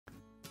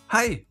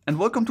Hi, and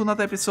welcome to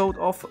another episode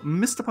of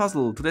Mr.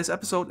 Puzzle. Today's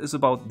episode is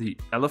about the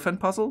elephant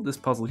puzzle, this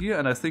puzzle here,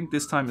 and I think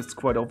this time it's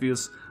quite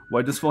obvious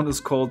why this one is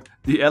called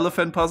the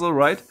elephant puzzle,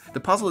 right? The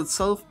puzzle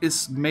itself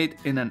is made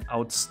in an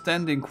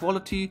outstanding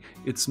quality.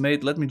 It's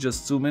made, let me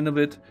just zoom in a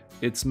bit,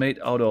 it's made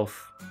out of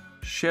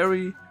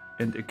cherry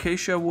and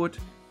acacia wood,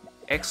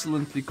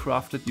 excellently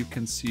crafted, you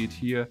can see it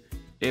here.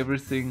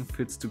 Everything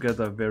fits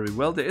together very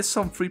well. There is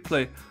some free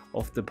play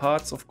of the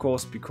parts, of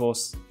course,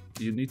 because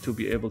you need to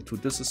be able to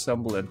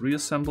disassemble and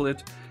reassemble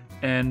it.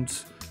 And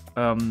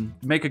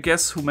make a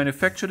guess who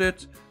manufactured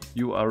it.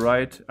 You are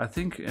right. I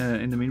think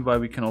in the meanwhile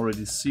we can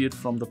already see it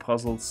from the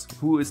puzzles.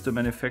 Who is the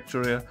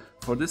manufacturer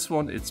for this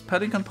one? It's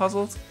Pelican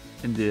Puzzles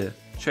in the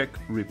Czech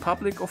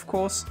Republic, of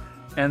course.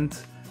 And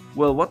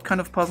well, what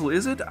kind of puzzle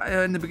is it?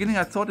 In the beginning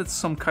I thought it's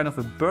some kind of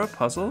a burr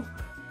puzzle,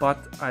 but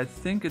I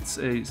think it's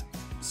a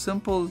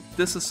simple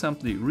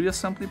disassembly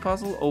reassembly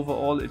puzzle.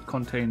 Overall it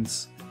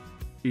contains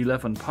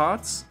 11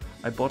 parts.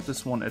 I bought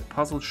this one at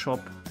Puzzle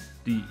Shop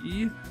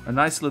DE, a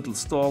nice little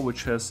store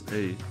which has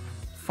a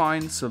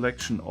fine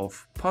selection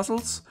of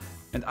puzzles.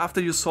 And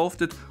after you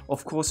solved it,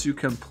 of course you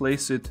can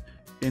place it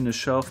in a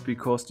shelf,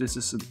 because this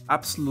is an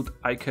absolute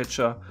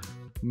eye-catcher,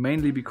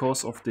 mainly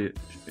because of the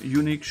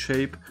unique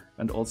shape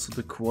and also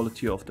the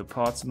quality of the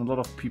parts. And a lot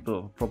of people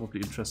are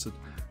probably interested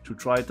to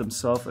try it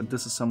themselves and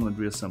disassemble and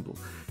reassemble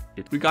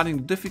it. Regarding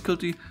the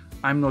difficulty,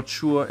 I'm not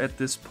sure at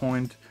this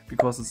point,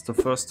 because it's the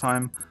first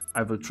time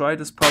I will try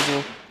this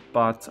puzzle.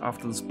 But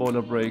after the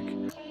spoiler break,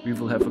 we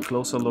will have a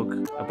closer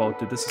look about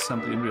the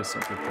disassembly and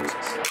reassembly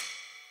process.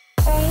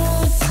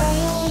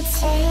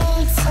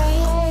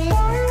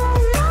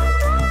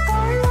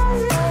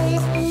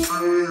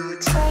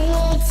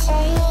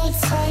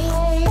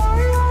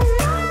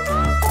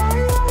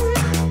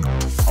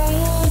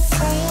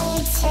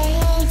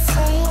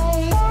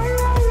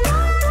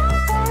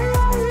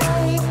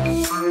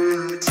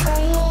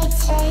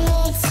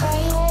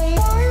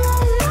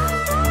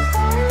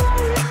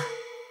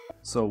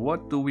 So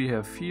what do we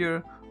have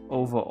here?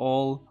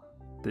 Overall,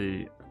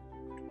 the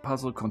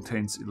puzzle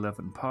contains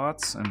 11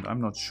 parts, and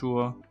I'm not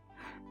sure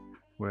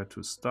where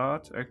to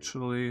start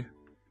actually.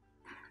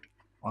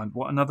 And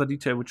another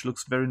detail which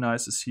looks very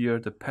nice is here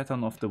the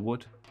pattern of the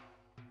wood,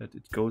 that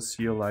it goes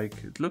here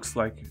like, it looks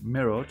like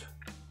mirrored.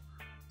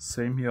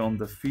 Same here on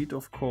the feet,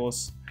 of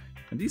course.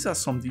 And these are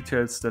some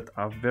details that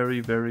are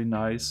very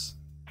nice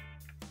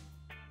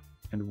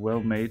and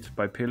well made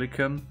by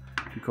Pelican.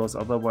 Because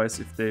otherwise,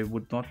 if they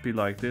would not be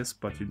like this,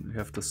 but you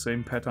have the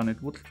same pattern,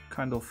 it would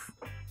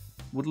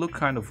look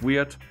kind of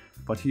weird.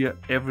 But here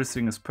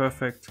everything is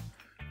perfect.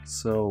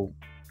 So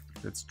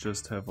let's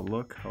just have a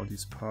look how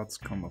these parts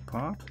come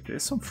apart.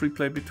 There's some free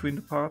play between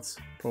the parts,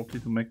 probably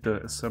to make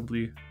the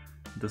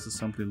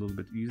disassembly a little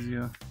bit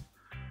easier.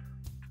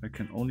 I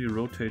can only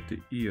rotate the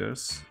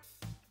ears.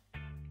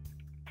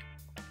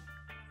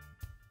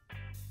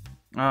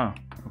 Ah,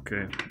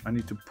 okay. I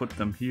need to put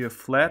them here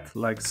flat,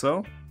 like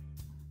so.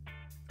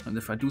 And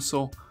if I do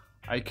so,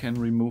 I can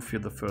remove here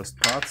the first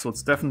part. So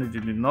it's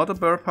definitely not a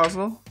burr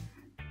puzzle.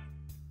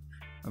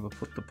 I will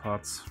put the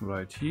parts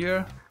right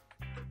here.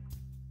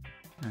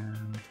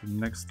 And the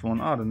next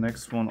one,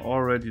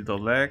 already the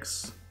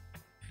legs.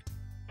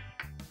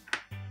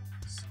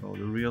 So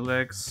the rear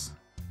legs.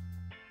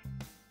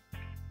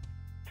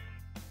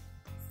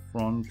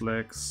 Front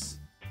legs.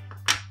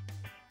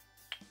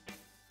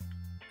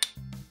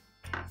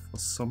 For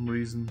some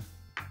reason,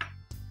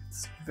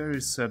 it's very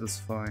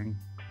satisfying.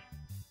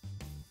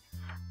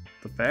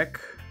 The back,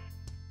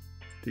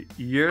 the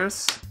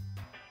ears,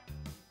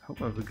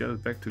 hope I will get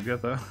it back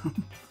together,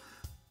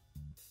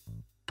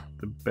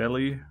 the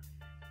belly,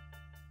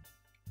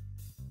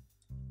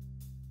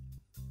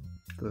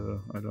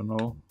 I don't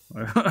know,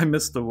 I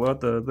missed the word,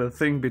 the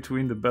thing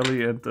between the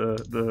belly and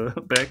the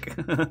back,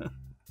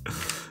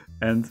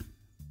 and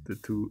the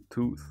two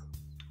teeth.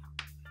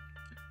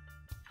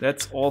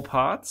 That's all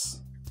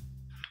parts.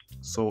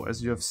 So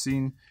as you have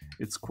seen,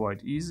 it's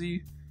quite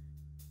easy.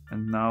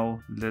 And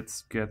now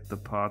let's get the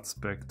parts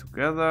back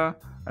together.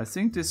 I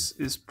think this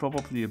is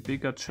probably a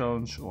bigger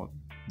challenge, or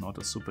not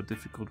a super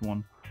difficult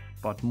one,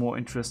 but more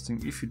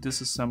interesting if you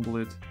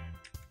disassemble it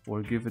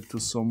or give it to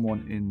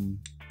someone in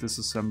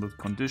disassembled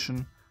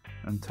condition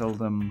and tell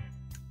them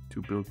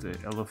to build the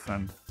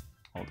elephant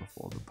out of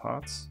all the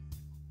parts.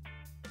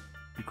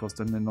 Because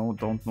then they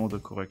don't know the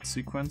correct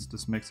sequence.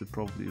 This makes it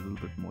probably a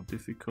little bit more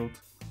difficult.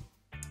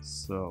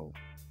 So...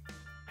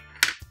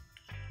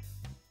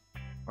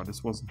 Oh,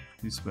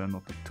 these were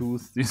not the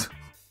tooth, this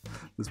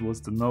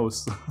was the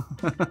nose.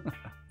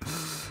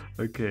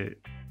 Okay.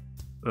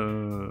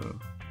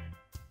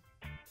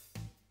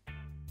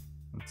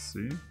 Let's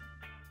see.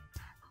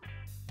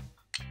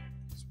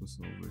 This was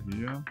over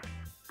here.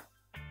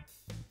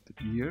 The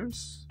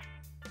ears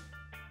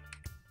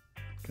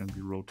can be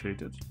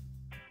rotated.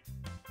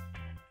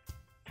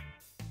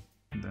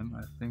 And then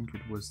I think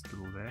it was the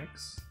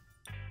legs.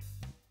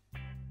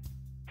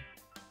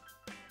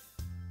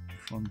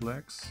 Front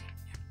legs.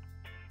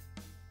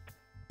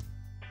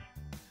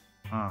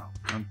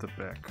 And the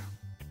back.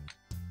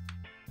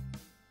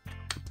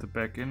 the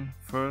back in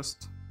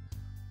first.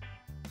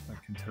 I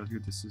can tell you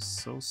this is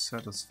so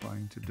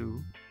satisfying to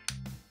do.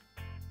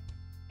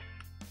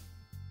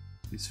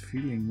 This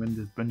feeling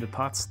when the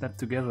parts snap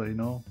together, you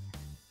know.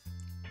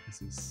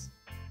 This is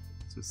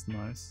just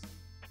nice.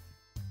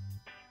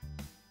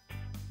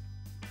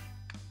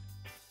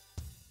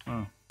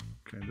 Oh,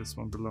 okay, this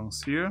one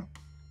belongs here.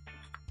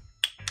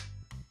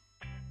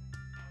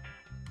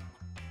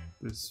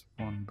 This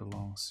one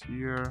belongs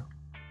here.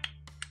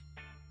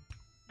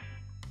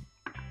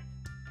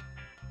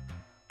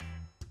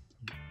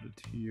 Put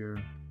it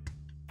here.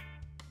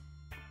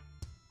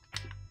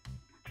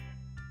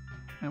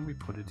 And we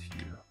put it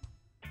here.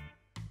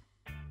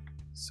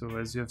 So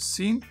as you have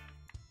seen,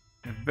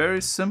 a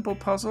very simple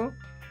puzzle.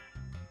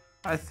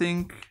 I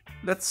think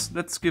let's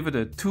give it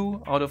a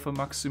 2 out of a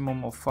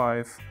maximum of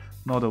 5,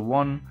 not a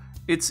 1.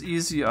 It's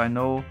easy, I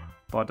know,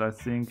 but I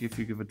think if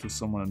you give it to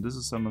someone in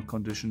disassembled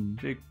condition,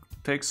 they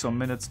take some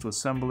minutes to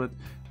assemble it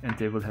and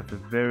they will have a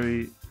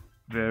very,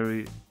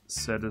 very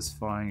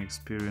satisfying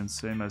experience,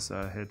 same as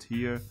I had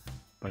here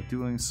by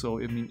doing so.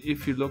 I mean,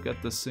 if you look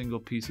at the single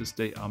pieces,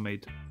 they are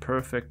made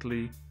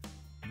perfectly,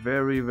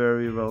 very,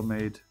 very well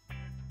made,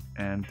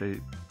 and they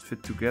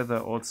fit together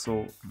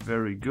also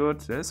very good.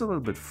 There's a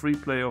little bit free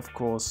play, of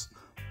course,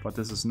 but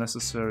this is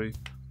necessary.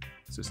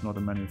 This is not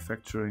a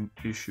manufacturing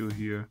issue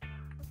here.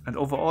 And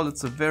overall,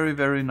 it's a very,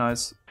 very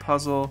nice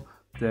puzzle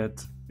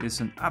that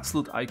is an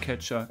absolute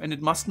eye-catcher. And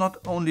it must not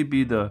only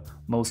be the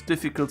most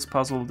difficult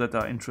puzzle that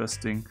are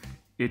interesting.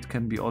 It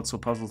can be also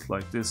puzzles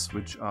like this,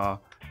 which are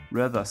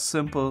rather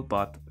simple,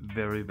 but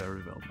very,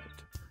 very well made.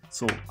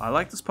 So I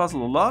like this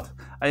puzzle a lot.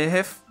 I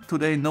have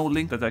today no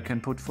link that I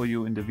can put for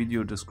you in the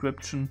video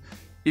description.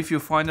 If you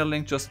find a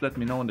link, just let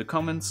me know in the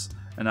comments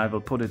and I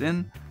will put it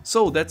in.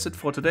 So that's it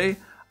for today.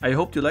 I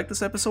hope you liked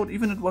this episode,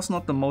 even it was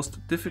not the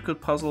most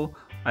difficult puzzle,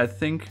 I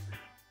think.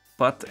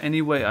 But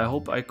anyway, I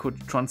hope I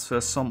could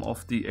transfer some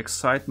of the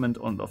excitement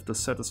and of the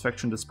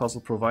satisfaction this puzzle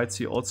provides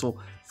here also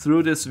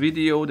through this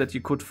video, that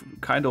you could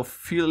kind of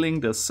feeling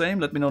the same.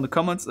 Let me know in the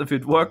comments if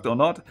it worked or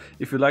not,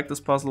 if you like this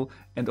puzzle.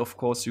 And of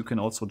course, you can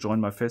also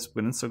join my Facebook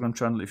and Instagram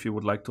channel if you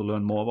would like to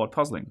learn more about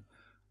puzzling.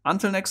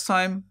 Until next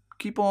time,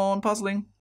 keep on puzzling.